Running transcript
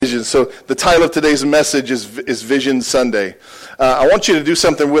vision. So the title of today's message is Vision Sunday. I want you to do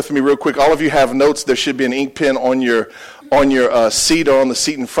something with me real quick. All of you have notes. There should be an ink pen on your seat or on the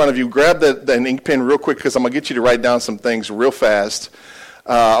seat in front of you. Grab that ink pen real quick because I'm going to get you to write down some things real fast.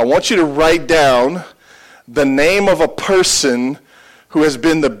 I want you to write down the name of a person who has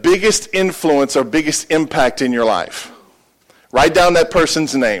been the biggest influence or biggest impact in your life. Write down that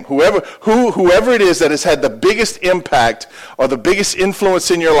person's name. Whoever it is that has had the biggest impact or the biggest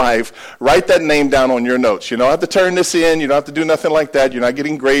influence in your life, write that name down on your notes. You don't have to turn this in. You don't have to do nothing like that. You're not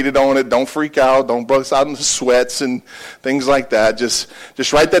getting graded on it. Don't freak out. Don't bust out into sweats and things like that. Just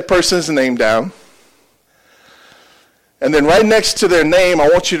write that person's name down. And then right next to their name, I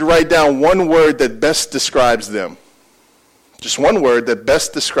want you to write down one word that best describes them. Just one word that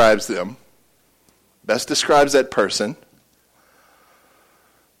best describes them. Best describes that person.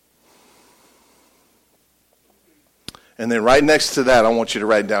 And then right next to that, I want you to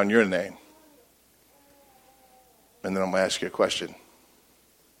write down your name. And then I'm going to ask you a question.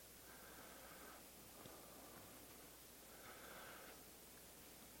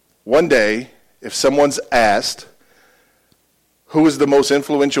 One day, if someone's asked, who is the most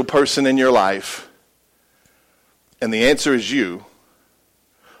influential person in your life? And the answer is you.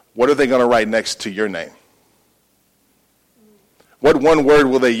 What are they going to write next to your name? What one word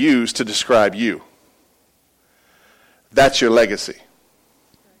will they use to describe you? That's your legacy.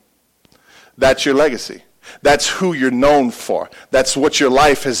 That's your legacy. That's who you're known for. That's what your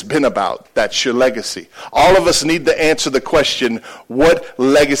life has been about. That's your legacy. All of us need to answer the question, what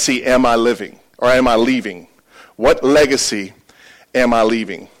legacy am I living or am I leaving? What legacy am I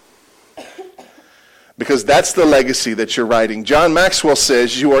leaving? Because that's the legacy that you're writing. John Maxwell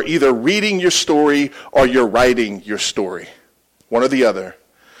says you are either reading your story or you're writing your story. One or the other.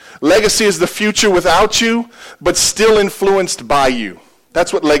 Legacy is the future without you, but still influenced by you.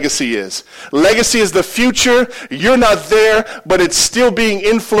 That's what legacy is. Legacy is the future. You're not there, but it's still being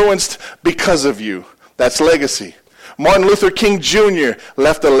influenced because of you. That's legacy. Martin Luther King Jr.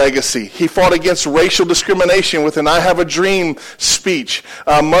 left a legacy. He fought against racial discrimination with an I Have a Dream speech.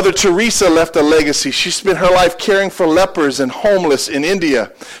 Mother Teresa left a legacy. She spent her life caring for lepers and homeless in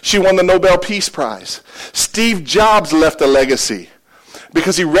India. She won the Nobel Peace Prize. Steve Jobs left a legacy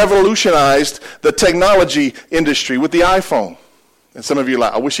because he revolutionized the technology industry with the iPhone. And some of you are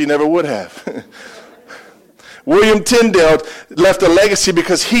like, I wish he never would have. William Tyndale left a legacy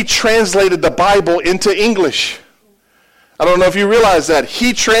because he translated the Bible into English. I don't know if you realize that.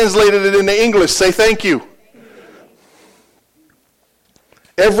 He translated it into English. Say thank you.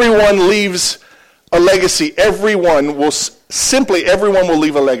 Everyone leaves a legacy. Everyone will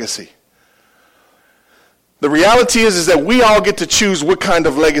leave a legacy. The reality is that we all get to choose what kind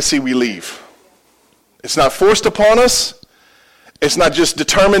of legacy we leave. It's not forced upon us. It's not just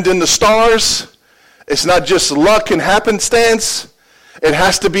determined in the stars. It's not just luck and happenstance. It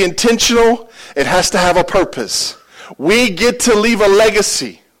has to be intentional. It has to have a purpose. We get to leave a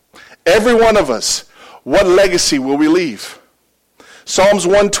legacy. Every one of us. What legacy will we leave? Psalms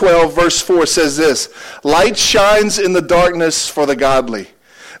 112 verse 4 says this, light shines in the darkness for the godly.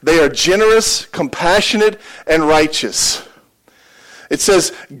 They are generous, compassionate, and righteous. It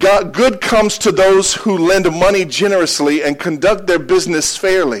says, good comes to those who lend money generously and conduct their business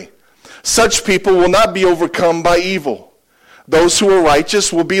fairly. Such people will not be overcome by evil. Those who are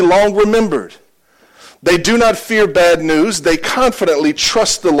righteous will be long remembered. They do not fear bad news. They confidently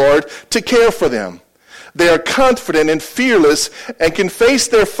trust the Lord to care for them. They are confident and fearless and can face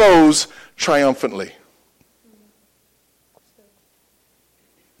their foes triumphantly.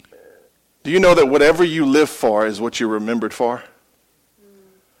 Do you know that whatever you live for is what you're remembered for?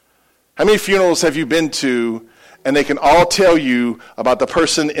 How many funerals have you been to and they can all tell you about the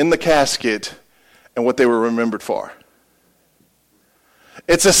person in the casket and what they were remembered for?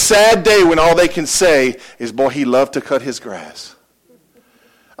 It's a sad day when all they can say is, boy, he loved to cut his grass.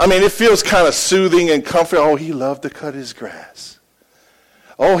 I mean, it feels kind of soothing and comforting. Oh, he loved to cut his grass.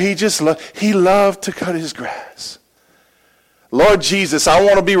 Oh, he loved to cut his grass. Lord Jesus, I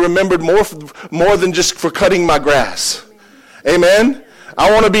want to be remembered more than just for cutting my grass. Amen?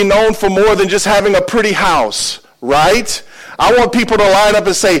 I want to be known for more than just having a pretty house, right? I want people to line up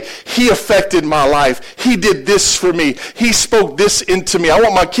and say, he affected my life. He did this for me. He spoke this into me. I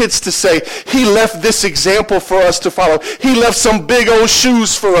want my kids to say, he left this example for us to follow. He left some big old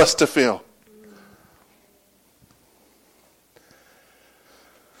shoes for us to fill.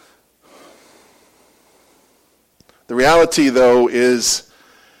 The reality, though, is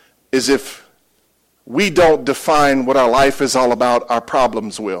if we don't define what our life is all about, our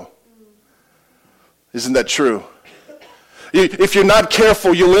problems will. Isn't that true? If you're not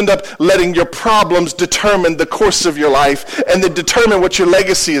careful, you'll end up letting your problems determine the course of your life and then determine what your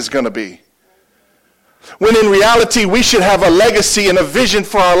legacy is going to be. When in reality, we should have a legacy and a vision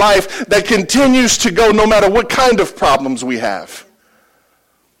for our life that continues to go no matter what kind of problems we have.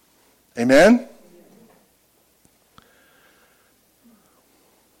 Amen?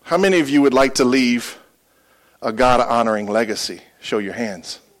 How many of you would like to leave a God-honoring legacy? Show your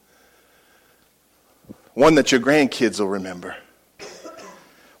hands. One that your grandkids will remember.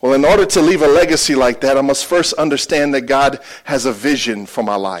 Well, in order to leave a legacy like that, I must first understand that God has a vision for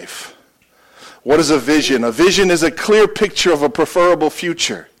my life. What is a vision? A vision is a clear picture of a preferable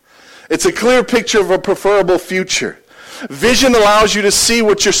future. It's a clear picture of a preferable future. Vision allows you to see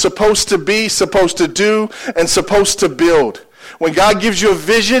what you're supposed to be, supposed to do, and supposed to build. When God gives you a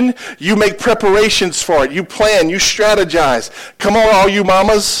vision, you make preparations for it. You plan, you strategize. Come on, all you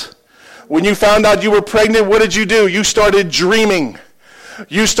mamas. When you found out you were pregnant, what did you do? You started dreaming.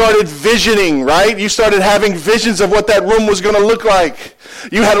 You started visioning, right? You started having visions of what that room was going to look like.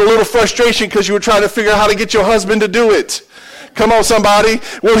 You had a little frustration because you were trying to figure out how to get your husband to do it. Come on, somebody.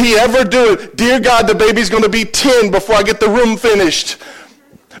 Will he ever do it? Dear God, the baby's going to be 10 before I get the room finished.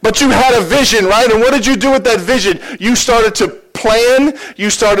 But you had a vision, right? And what did you do with that vision? You started to plan. You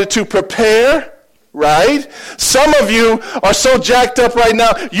started to prepare. Right? Some of you are so jacked up right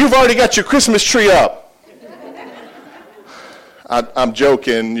now, you've already got your Christmas tree up. I'm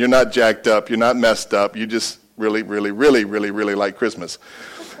joking. You're not jacked up. You're not messed up. You just really, really, really, really, really like Christmas.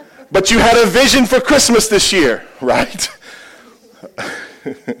 But you had a vision for Christmas this year, right?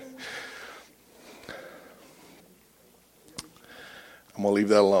 I'm going to leave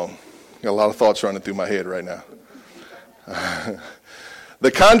that alone. Got a lot of thoughts running through my head right now. The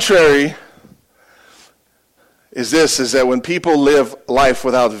contrary is that when people live life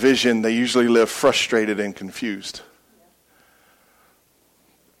without vision, they usually live frustrated and confused.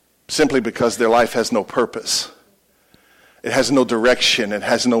 Simply because their life has no purpose. It has no direction. It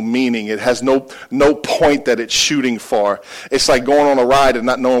has no meaning. It has no point that it's shooting for. It's like going on a ride and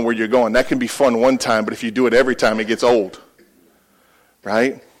not knowing where you're going. That can be fun one time, but if you do it every time, it gets old.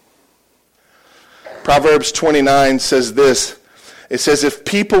 Right? Proverbs 29 says this. It says, if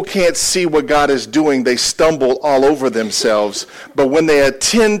people can't see what God is doing, they stumble all over themselves. But when they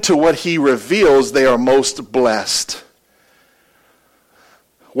attend to what he reveals, they are most blessed.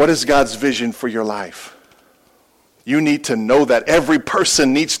 What is God's vision for your life? You need to know that. Every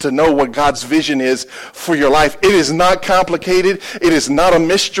person needs to know what God's vision is for your life. It is not complicated. It is not a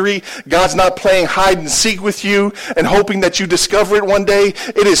mystery. God's not playing hide and seek with you and hoping that you discover it one day.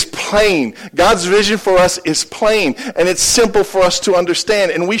 It is plain. God's vision for us is plain, and it's simple for us to understand,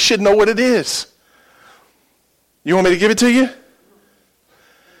 and we should know what it is. You want me to give it to you?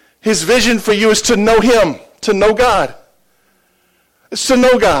 His vision for you is to know him, to know God. It's to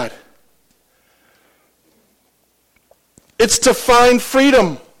know God. It's to find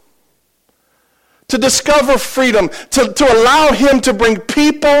freedom, to discover freedom, to allow him to bring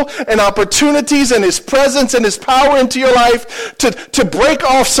people and opportunities and his presence and his power into your life, to break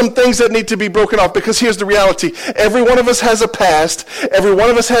off some things that need to be broken off. Because here's the reality. Every one of us has a past. Every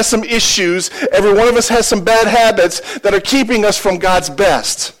one of us has some issues. Every one of us has some bad habits that are keeping us from God's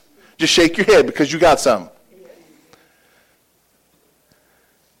best. Just shake your head because you got some.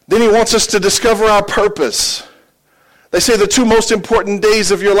 Then he wants us to discover our purpose. They say the two most important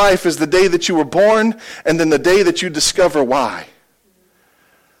days of your life is the day that you were born and then the day that you discover why.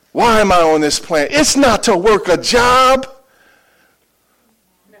 Why am I on this planet? It's not to work a job.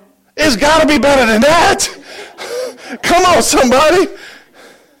 No. It's got to be better than that. Come on, somebody.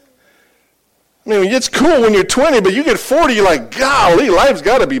 I mean, it's cool when you're 20, but you get 40, you're like, golly, life's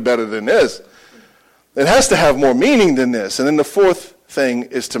got to be better than this. It has to have more meaning than this. And then the fourth thing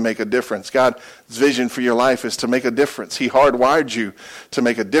is to make a difference. God's vision for your life is to make a difference. He hardwired you to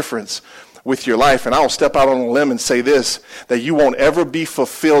make a difference with your life. And I'll step out on a limb and say this, that you won't ever be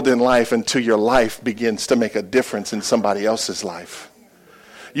fulfilled in life until your life begins to make a difference in somebody else's life.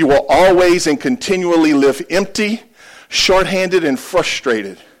 You will always and continually live empty, shorthanded, and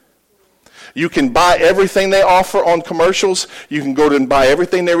frustrated. You can buy everything they offer on commercials. You can go and buy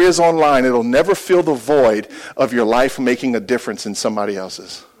everything there is online. It'll never fill the void of your life making a difference in somebody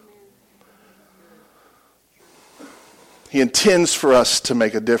else's. He intends for us to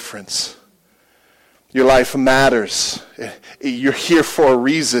make a difference. Your life matters. You're here for a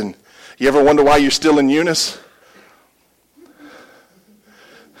reason. You ever wonder why you're still in Eunice?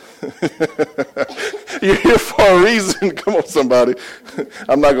 You're here for a reason. Come on, somebody.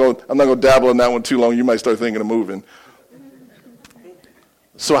 I'm not going to dabble in that one too long. You might start thinking of moving.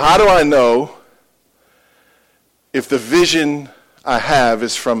 So how do I know if the vision I have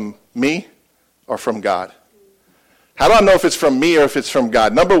is from me or from God? How do I know if it's from me or if it's from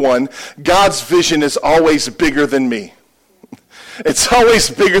God? Number one, God's vision is always bigger than me. It's always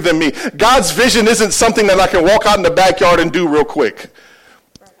bigger than me. God's vision isn't something that I can walk out in the backyard and do real quick.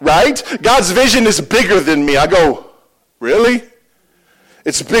 Right? God's vision is bigger than me. I go, really?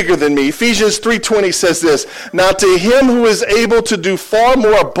 It's bigger than me. Ephesians 3:20 says this, now to him who is able to do far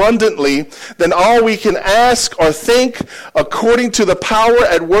more abundantly than all we can ask or think, according to the power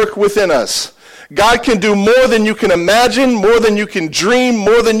at work within us. God can do more than you can imagine, more than you can dream,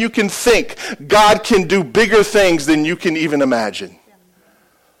 more than you can think. God can do bigger things than you can even imagine.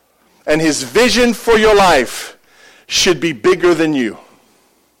 And his vision for your life should be bigger than you.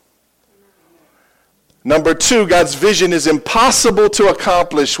 Number two, God's vision is impossible to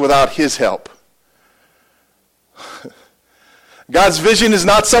accomplish without his help. God's vision is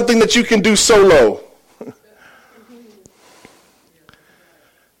not something that you can do solo.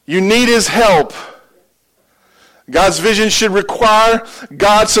 You need his help. God's vision should require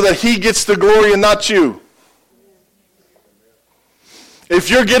God so that he gets the glory and not you. If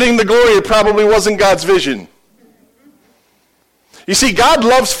you're getting the glory, it probably wasn't God's vision. You see, God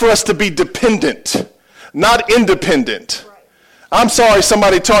loves for us to be dependent, not independent. I'm sorry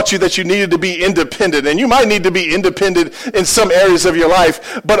somebody taught you that you needed to be independent, and you might need to be independent in some areas of your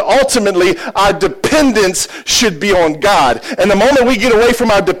life, but ultimately our dependence should be on God. And the moment we get away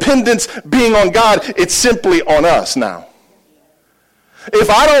from our dependence being on God, it's simply on us now. If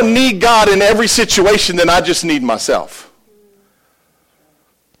I don't need God in every situation, then I just need myself.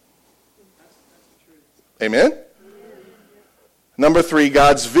 Amen? Number three,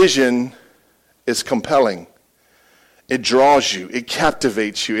 God's vision is compelling. It draws you. It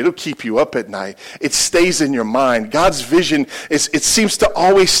captivates you. It'll keep you up at night. It stays in your mind. God's vision, it seems to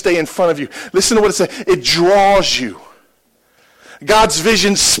always stay in front of you. Listen to what it says. It draws you. God's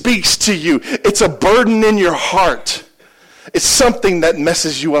vision speaks to you. It's a burden in your heart. It's something that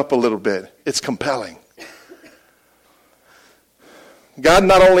messes you up a little bit. It's compelling. God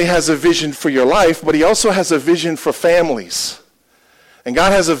not only has a vision for your life, but he also has a vision for families. And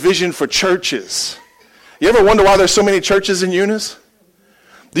God has a vision for churches. You ever wonder why there's so many churches in Eunice?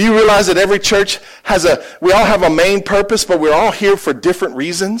 Do you realize that every church we all have a main purpose, but we're all here for different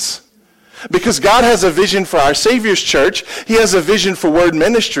reasons? Because God has a vision for our Savior's church. He has a vision for Word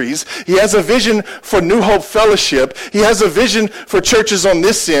Ministries. He has a vision for New Hope Fellowship. He has a vision for churches on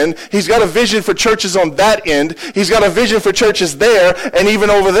this end. He's got a vision for churches on that end. He's got a vision for churches there and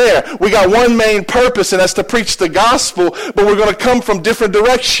even over there. We got one main purpose, and that's to preach the gospel, but we're going to come from different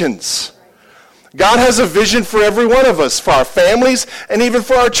directions. God has a vision for every one of us, for our families, and even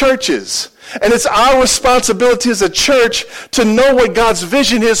for our churches. And it's our responsibility as a church to know what God's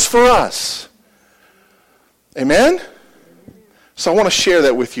vision is for us. Amen? So I want to share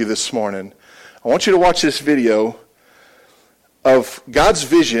that with you this morning. I want you to watch this video of God's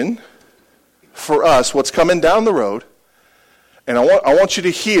vision for us, what's coming down the road. And I want you to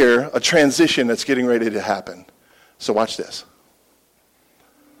hear a transition that's getting ready to happen. So watch this.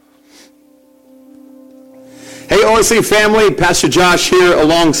 Hey, OSC family, Pastor Josh here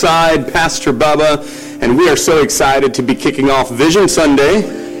alongside Pastor Bubba, and we are so excited to be kicking off Vision Sunday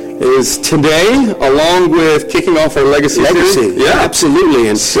is today, along with kicking off our Legacy series. Yeah, absolutely.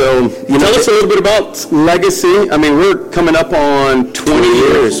 And so, tell us a little bit about Legacy. I mean, we're coming up on 20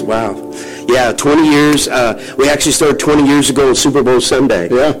 years. Wow. Yeah, 20 years. We actually started 20 years ago on Super Bowl Sunday,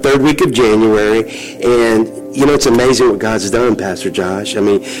 third week of January. And, it's amazing what God's done, Pastor Josh. I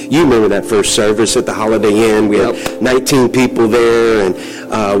mean, you remember that first service at the Holiday Inn. We had 19 people there, and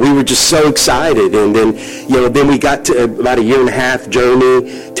we were just so excited. And then, then we got to about a year and a half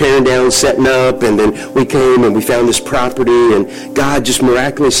journey, tearing down, setting up, and then we came and we found this property, and God just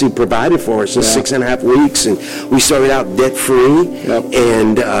miraculously provided for us in 6.5 weeks, and we started out debt-free,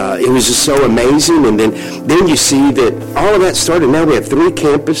 and it was just so amazing. And then you see that all of that started. Now we have 3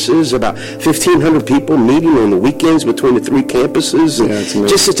 campuses, about 1,500 people meeting on the weekends between the 3 campuses. And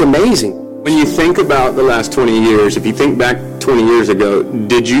it's amazing. When you think about the last 20 years, if you think back 20 years ago,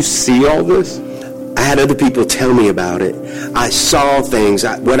 did you see all this? I had other people tell me about it. I saw things.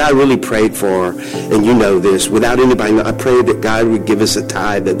 What I really prayed for, and you know this, without anybody, I prayed that God would give us a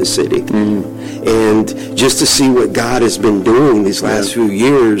tithe of the city. And just to see what God has been doing these last few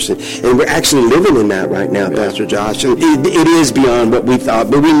years. And we're actually living in that right now, Pastor Josh. And it is beyond what we thought.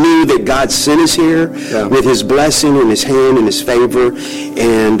 But we knew that God sent us here with his blessing and his hand and his favor.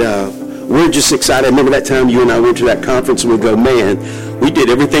 And we're just excited. I remember that time you and I went to that conference and we go, man, we did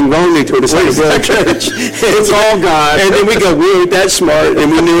everything wrongly toward this church. It's all God. And then we go, we ain't that smart,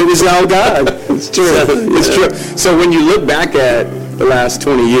 and we knew it was all God. It's true. It's true. So when you look back at the last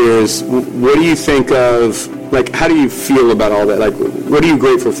 20 years, what do you think of, like, how do you feel about all that? Like, what are you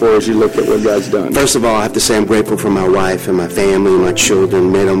grateful for as you look at what God's done? First of all, I have to say I'm grateful for my wife and my family and my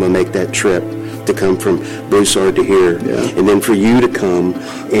children. Made them make that trip to come from Broussard to here. Yeah. And then for you to come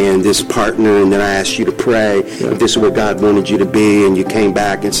and this partner, and then I asked you to pray if this is where God wanted you to be, and you came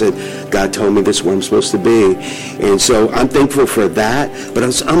back and said, God told me this is where I'm supposed to be. And so I'm thankful for that, but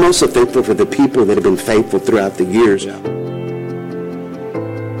I'm also thankful for the people that have been faithful throughout the years. Yeah.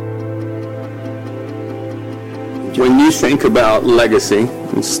 When you think about legacy,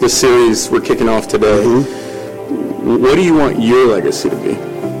 it's the series we're kicking off today, what do you want your legacy to be?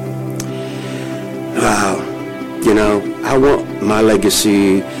 Wow. You know, I want my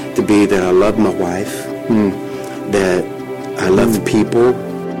legacy to be that I love my wife, that I love the people,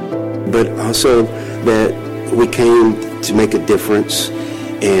 but also that we came to make a difference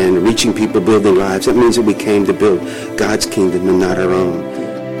in reaching people, building lives. That means that we came to build God's kingdom and not our own.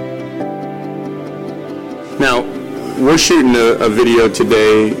 Now, we're shooting a video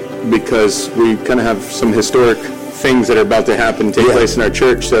today because we kind of have some historic things that are about to happen, take place in our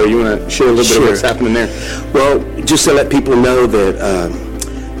church. So you want to share a little bit of what's happening there? Well, just to let people know that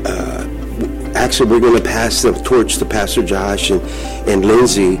actually we're going to pass the torch to Pastor Josh and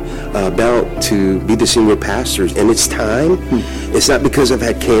Lindsay Belt to be the senior pastors. And it's time. It's not because I've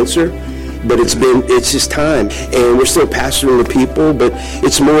had cancer, but it's just time. And we're still pastoring the people, but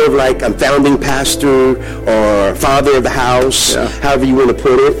it's more of like I'm founding pastor or father of the house, however you want to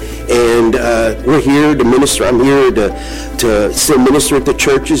put it. And we're here to minister. I'm here to still minister at the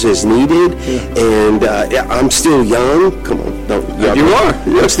churches as needed. And I'm still young. Come on. You are.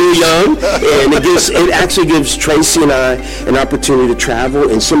 I'm still young. And it actually gives Tracy and I an opportunity to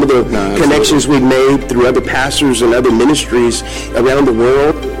travel, and some of the connections we've made through other pastors and other ministries around the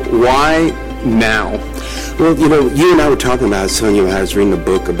world. Why now? Well, you know, you and I were talking about, I was telling you, I was reading a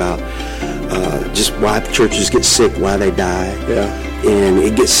book about just why churches get sick, why they die. Yeah. And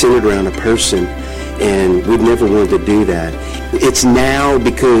it gets centered around a person, and we've never wanted to do that. It's now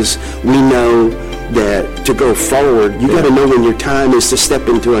because we know that to go forward, you got to know when your time is to step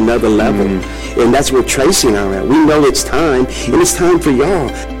into another level. And that's where Tracy and I are at. We know it's time, and it's time for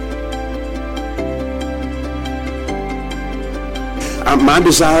y'all. My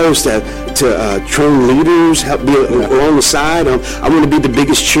desire is to train leaders, help be on the side. I want to be the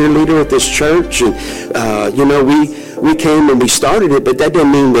biggest cheerleader at this church. And, you know, we came and we started it, but that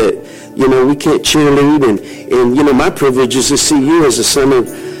doesn't mean that, you know, we can't cheerlead. And you know, my privilege is to see you as a son in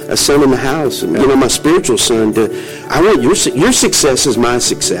the house, and, you know, my spiritual son. I want your success is my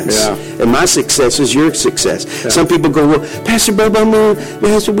success, and my success is your success. Some people go, well, Pastor Bubba,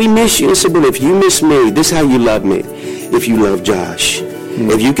 man, we miss you. I said, well, if you miss me, this is how you love me. If you love Josh.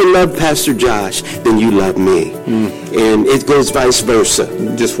 If you can love Pastor Josh, then you love me. And it goes vice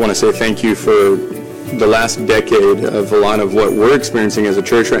versa. Just want to say thank you for the last decade of a lot of what we're experiencing as a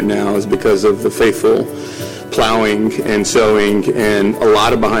church right now is because of the faithful plowing and sowing and a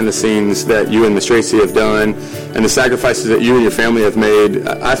lot of behind the scenes that you and Miss Tracy have done and the sacrifices that you and your family have made.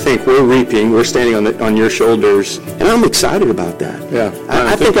 I think we're reaping. We're standing on your shoulders. And I'm excited about that. Yeah.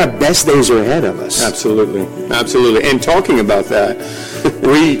 I think our best days are ahead of us. Absolutely. Absolutely. And talking about that,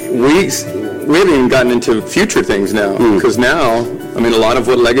 we haven't even gotten into future things now, because now, I mean, a lot of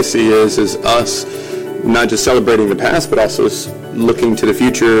what legacy is us not just celebrating the past, but also looking to the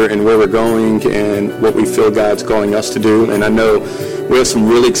future and where we're going and what we feel God's calling us to do. And I know we have some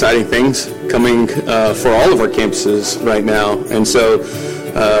really exciting things coming for all of our campuses right now. And so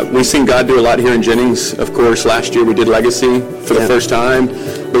we've seen God do a lot here in Jennings. Of course, last year we did Legacy for the first time,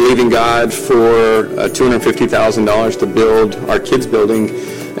 believing God for $250,000 to build our kids building.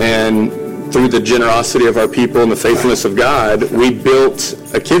 And through the generosity of our people and the faithfulness of God, we built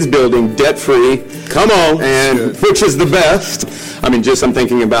a kids building debt-free. Come on. And which is the best. I mean, I'm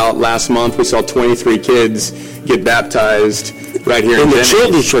thinking about last month, we saw 23 kids get baptized right here in the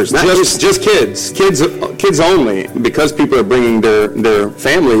children's church. Not just kids only. Because people are bringing their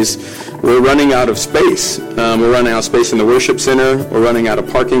families, we're running out of space. We're running out of space in the worship center. We're running out of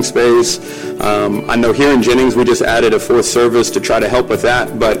parking space. I know here in Jennings, we just added a fourth service to try to help with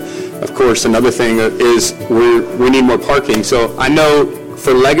that. But of course, another thing is we need more parking. So I know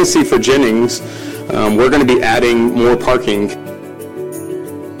for Legacy for Jennings, we're going to be adding more parking.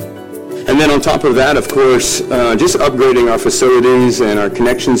 And then on top of that, of course, just upgrading our facilities and our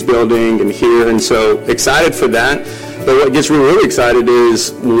connections building and here. And so excited for that. But what gets me really excited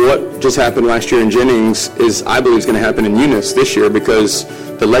is what just happened last year in Jennings is, I believe, is going to happen in Eunice this year, because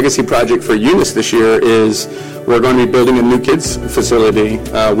the legacy project for Eunice this year is we're going to be building a new kids facility.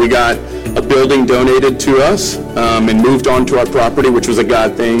 We got a building donated to us and moved onto our property, which was a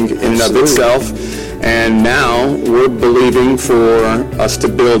God thing in and of itself. And now we're believing for us to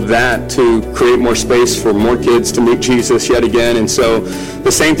build that to create more space for more kids to meet Jesus yet again. And so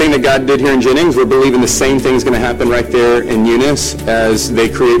the same thing that God did here in Jennings, we're believing the same thing is going to happen right there in Eunice as they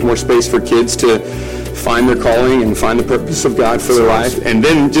create more space for kids to find their calling and find the purpose of God for their life. And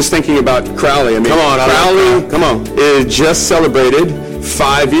then just thinking about Crowley. I mean, Crowley is just celebrated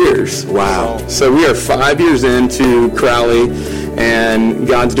 5 years. Wow. So we are 5 years into Crowley, and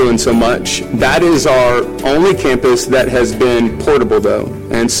God's doing so much. That is our only campus that has been portable, though.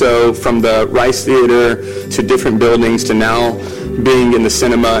 And so from the Rice Theater to different buildings to now being in the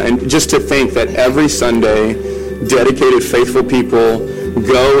cinema, and just to think that every Sunday, dedicated, faithful people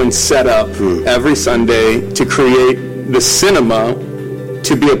go and set up every Sunday to create the cinema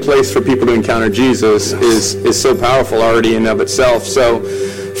to be a place for people to encounter Jesus is so powerful already in and of itself. So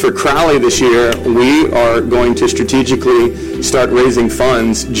for Crowley this year, we are going to strategically start raising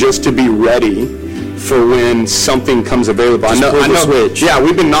funds just to be ready for when something comes available. I know. Yeah,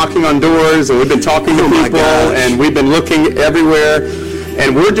 we've been knocking on doors and we've been talking to people and we've been looking everywhere,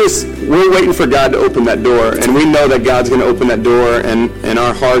 and we're waiting for God to open that door, and we know that God's going to open that door, and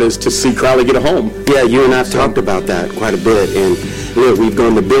our heart is to see Crowley get a home. Yeah, you and I have talked about that quite a bit, and we've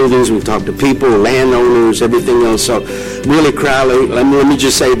gone to buildings, we've talked to people, landowners, everything else. So really, Crowley, let me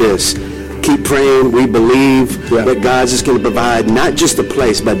just say this. Keep praying. We believe that God's just going to provide not just a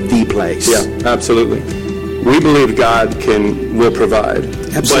place, but the place. Yeah, absolutely. We believe God will provide,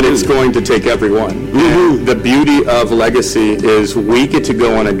 but it's going to take everyone. And the beauty of legacy is we get to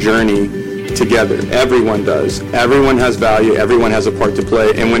go on a journey together. Everyone does. Everyone has value. Everyone has a part to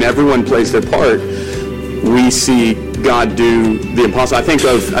play. And when everyone plays their part, we see God do the impossible. I think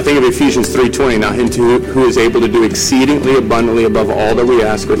of Ephesians 3:20, now who is able to do exceedingly abundantly above all that we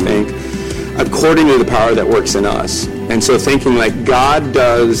ask or think, according to the power that works in us. And so thinking like God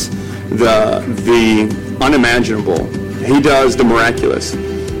does the unimaginable. He does the miraculous,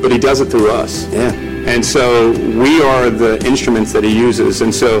 but he does it through us. Yeah. And so we are the instruments that he uses.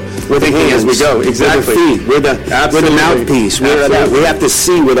 And so we're thinking as we go. Exactly. We're the feet. We're the mouthpiece. We have to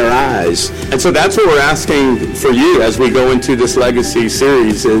see with our eyes. And so that's what we're asking for you as we go into this legacy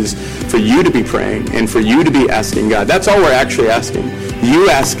series, is for you to be praying and for you to be asking God. That's all we're actually asking. You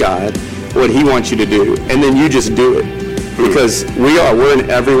ask God what he wants you to do, and then you just do it. Because we're in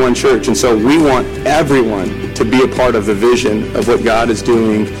Everyone Church, and so we want everyone to be a part of the vision of what God is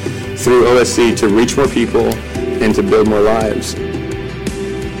doing through OSC to reach more people and to build more lives.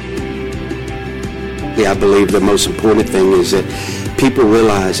 Yeah, I believe the most important thing is that people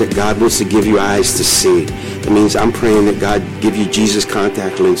realize that God wants to give you eyes to see. It means I'm praying that God give you Jesus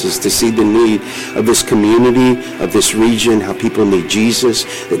contact lenses to see the need of this community, of this region, how people need Jesus.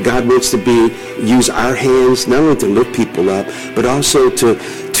 That God wants to use our hands not only to lift people up, but also to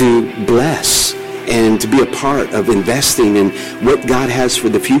bless and to be a part of investing in what God has for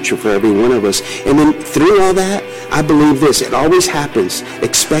the future for every one of us. And then through all that, I believe this, it always happens.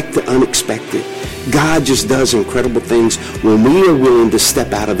 Expect the unexpected. God just does incredible things when we are willing to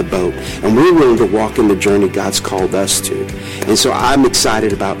step out of the boat and we're willing to walk in the journey God's called us to. And so I'm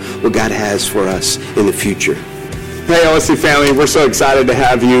excited about what God has for us in the future. Hey, OSC family, we're so excited to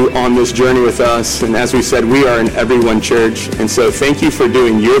have you on this journey with us. And as we said, we are in Everyone Church. And so thank you for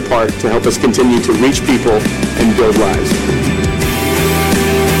doing your part to help us continue to reach people and build lives.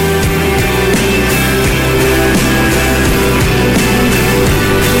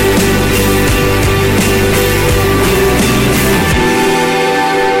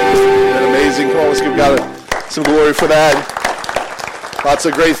 Some glory for that. Lots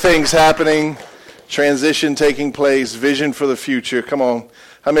of great things happening, transition taking place, vision for the future. Come on.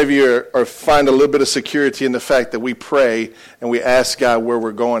 How many of you find a little bit of security in the fact that we pray and we ask God where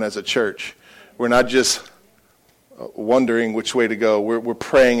we're going as a church? We're not just wondering which way to go. We're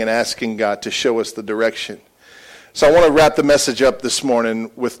praying and asking God to show us the direction. So I want to wrap the message up this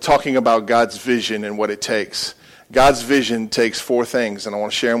morning with talking about God's vision and what it takes. God's vision takes 4 things, and I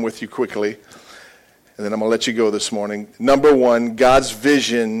want to share them with you quickly. And then I'm going to let you go this morning. Number 1, God's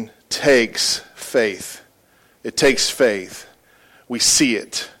vision takes faith. It takes faith. We see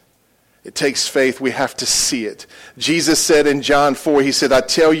it. It takes faith. We have to see it. Jesus said in John 4, he said, I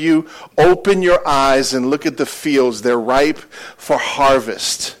tell you, open your eyes and look at the fields. They're ripe for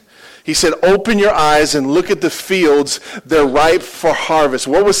harvest. He said, open your eyes and look at the fields. They're ripe for harvest.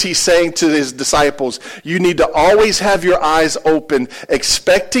 What was he saying to his disciples? You need to always have your eyes open,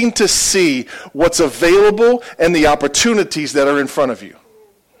 expecting to see what's available and the opportunities that are in front of you.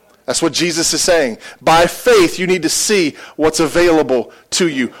 That's what Jesus is saying. By faith, you need to see what's available to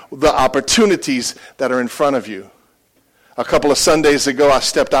you, the opportunities that are in front of you. A couple of Sundays ago, I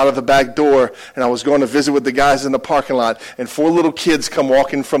stepped out of the back door, and I was going to visit with the guys in the parking lot, and 4 little kids come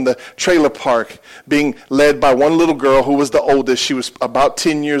walking from the trailer park, being led by one little girl who was the oldest. She was about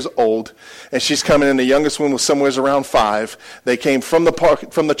 10 years old, and she's coming in. The youngest one was somewhere around 5. They came from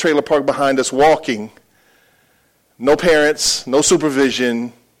the trailer park behind us walking. No parents, no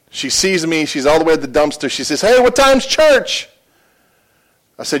supervision. She sees me. She's all the way at the dumpster. She says, hey, what time's church?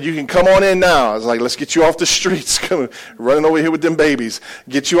 I said, you can come on in now. I was like, let's get you off the streets. Running over here with them babies.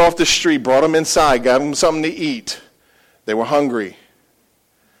 Get you off the street. Brought them inside. Got them something to eat. They were hungry.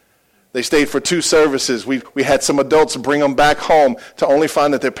 They stayed for 2 services. We had some adults bring them back home to only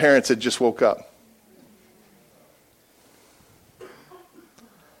find that their parents had just woke up.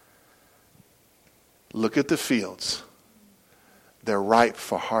 Look at the fields. They're ripe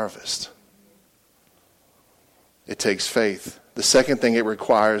for harvest. It takes faith. The second thing it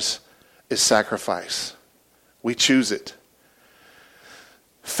requires is sacrifice. We choose it.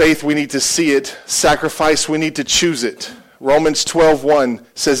 Faith, we need to see it. Sacrifice, we need to choose it. Romans 12:1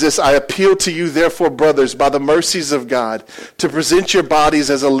 says this, I appeal to you, therefore, brothers, by the mercies of God, to present your bodies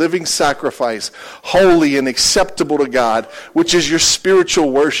as a living sacrifice, holy and acceptable to God, which is your spiritual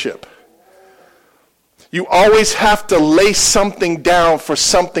worship. You always have to lay something down for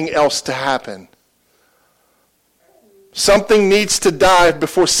something else to happen. Something needs to die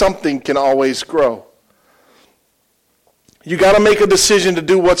before something can always grow. You got to make a decision to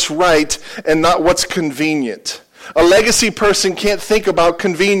do what's right and not what's convenient. A legacy person can't think about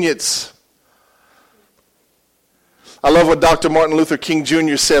convenience. I love what Dr. Martin Luther King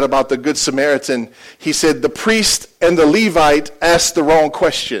Jr. said about the Good Samaritan. He said, the priest and the Levite asked the wrong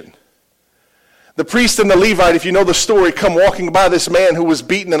question. The priest and the Levite, if you know the story, come walking by this man who was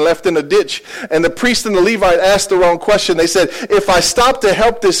beaten and left in a ditch. And the priest and the Levite asked the wrong question. They said, if I stop to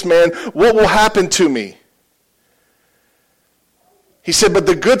help this man, what will happen to me? He said, but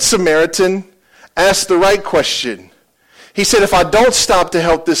the Good Samaritan asked the right question. He said, if I don't stop to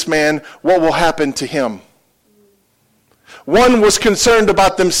help this man, what will happen to him? One was concerned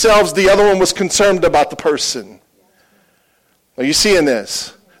about themselves. The other one was concerned about the person. Are you seeing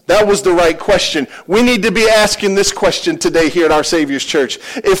this? That was the right question. We need to be asking this question today here at Our Savior's Church.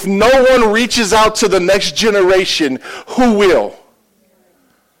 If no one reaches out to the next generation, who will?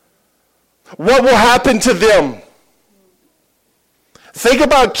 What will happen to them? Think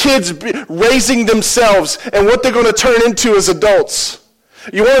about kids raising themselves and what they're going to turn into as adults.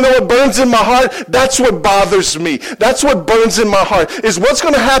 You want to know what burns in my heart? That's what bothers me. That's what burns in my heart, is what's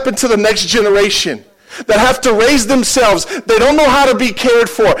going to happen to the next generation that have to raise themselves. They don't know how to be cared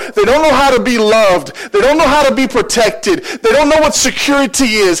for. They don't know how to be loved. They don't know how to be protected. They don't know what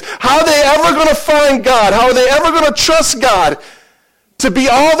security is. How are they ever going to find God? How are they ever going to trust God to be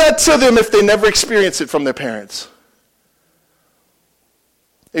all that to them if they never experience it from their parents?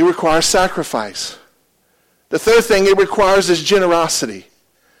 It requires sacrifice. The third thing it requires is generosity.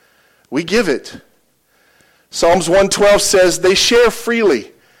 We give it. Psalms 112 says, they share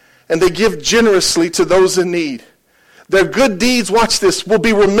freely and they give generously to those in need. Their good deeds, watch this, will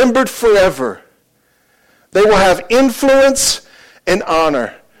be remembered forever. They will have influence and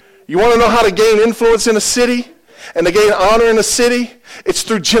honor. You want to know how to gain influence in a city and to gain honor in a city? It's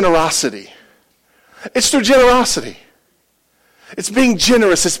through generosity. It's through generosity. It's being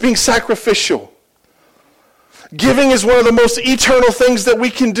generous. It's being sacrificial. Giving is one of the most eternal things that we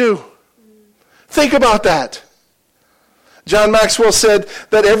can do. Think about that. John Maxwell said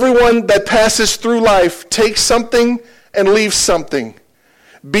that everyone that passes through life takes something and leaves something.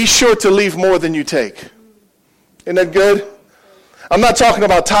 Be sure to leave more than you take. Isn't that good? I'm not talking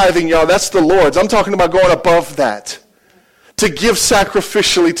about tithing, y'all. That's the Lord's. I'm talking about going above that. To give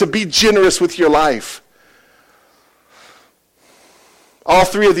sacrificially, to be generous with your life. All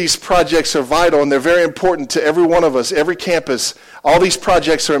three of these projects are vital, and they're very important to every one of us, every campus. All these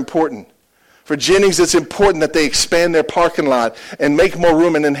projects are important. For Jennings, it's important that they expand their parking lot and make more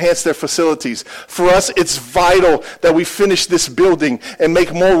room and enhance their facilities. For us, it's vital that we finish this building and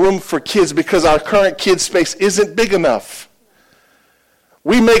make more room for kids because our current kid space isn't big enough.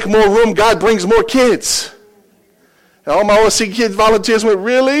 We make more room, God brings more kids. And all my OSC kids volunteers went,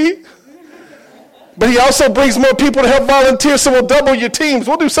 really? But he also brings more people to help volunteer, so we'll double your teams.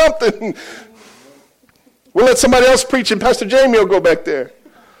 We'll do something. We'll let somebody else preach, and Pastor Jamie will go back there.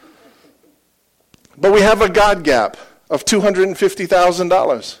 But we have a God gap of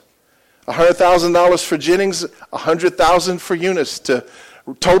 $250,000. $100,000 for Jennings, $100,000 for Eunice to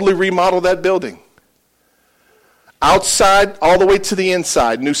totally remodel that building. Outside, all the way to the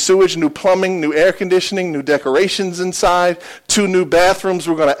inside. New sewage, new plumbing, new air conditioning, new decorations inside. 2 new bathrooms.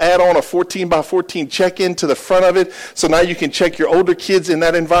 We're going to add on a 14 by 14 check-in to the front of it. So now you can check your older kids in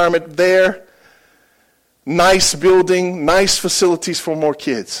that environment there. Nice building, nice facilities for more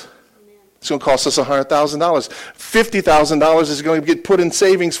kids. It's going to cost us $100,000. $50,000 is going to get put in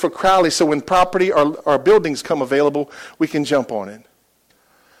savings for Crowley, so when property or buildings come available, we can jump on it.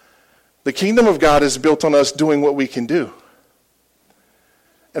 The kingdom of God is built on us doing what we can do.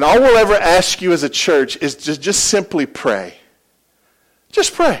 And all we'll ever ask you as a church is just simply pray.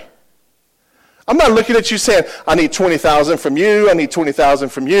 Just pray. I'm not looking at you saying, I need $20,000 from you, I need $20,000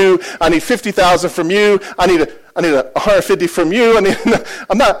 from you, I need $50,000 from you, I need $150 from you.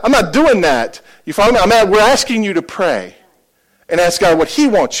 I'm not doing that. You follow me? We're asking you to pray and ask God what he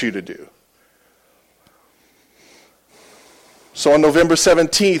wants you to do. So on November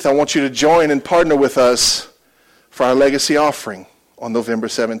 17th, I want you to join and partner with us for our legacy offering on November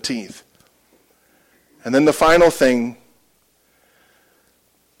 17th. And then the final thing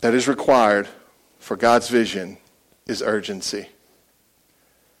that is required for God's vision is urgency.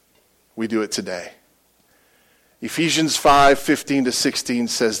 We do it today. Ephesians 5:15-16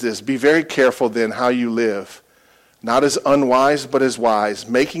 says this, "Be very careful then how you live, not as unwise but as wise,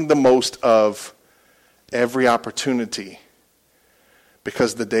 making the most of every opportunity,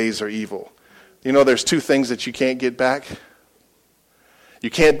 because the days are evil." You know, there's 2 things that you can't get back. You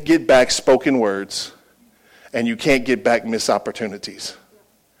can't get back spoken words, and you can't get back missed opportunities.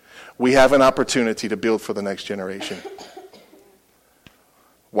 We have an opportunity to build for the next generation.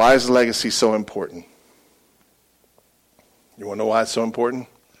 Why is legacy so important? You want to know why it's so important?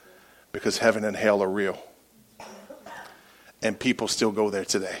 Because heaven and hell are real. And people still go there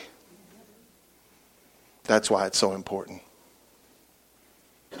today. That's why it's so important.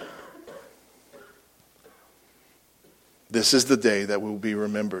 This is the day that will be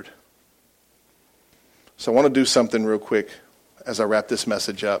remembered. So I want to do something real quick as I wrap this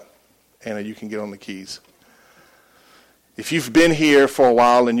message up. Anna, you can get on the keys. If you've been here for a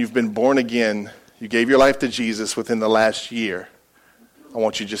while and you've been born again, you gave your life to Jesus within the last year, I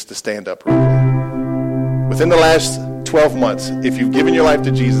want you just to stand up real quick. Within the last 12 months, if you've given your life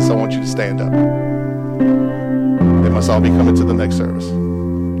to Jesus, I want you to stand up. They must all be coming to the next service.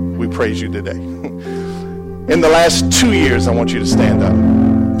 We praise you today. In the last 2 years, I want you to stand up.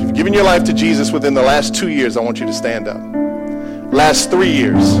 If you've given your life to Jesus within the last 2 years, I want you to stand up. Last 3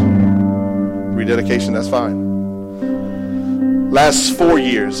 years, rededication, that's fine. Last 4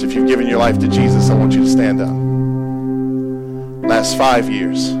 years, if you've given your life to Jesus, I want you to stand up. Last 5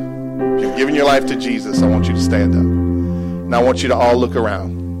 years, if you've given your life to Jesus, I want you to stand up. And I want you to all look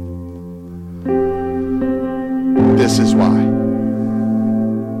around. This is why.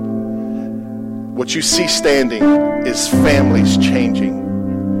 What you see standing is families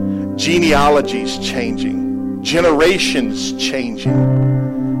changing, genealogies changing, generations changing.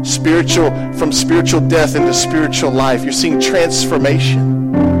 From spiritual death into spiritual life. You're seeing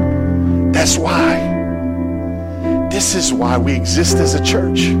transformation. That's why. This is why we exist as a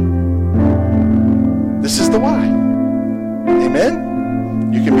church. This is the why.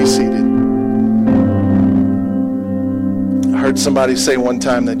 Amen? You can be seated. I heard somebody say one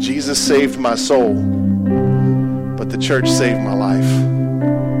time that Jesus saved my soul, but the church saved my life.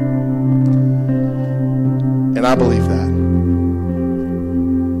 And I believe that.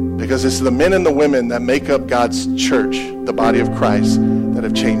 Because it's the men and the women that make up God's church, the body of Christ, that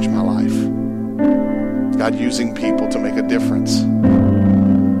have changed my life. God using people to make a difference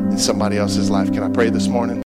in somebody else's life. Can I pray this morning?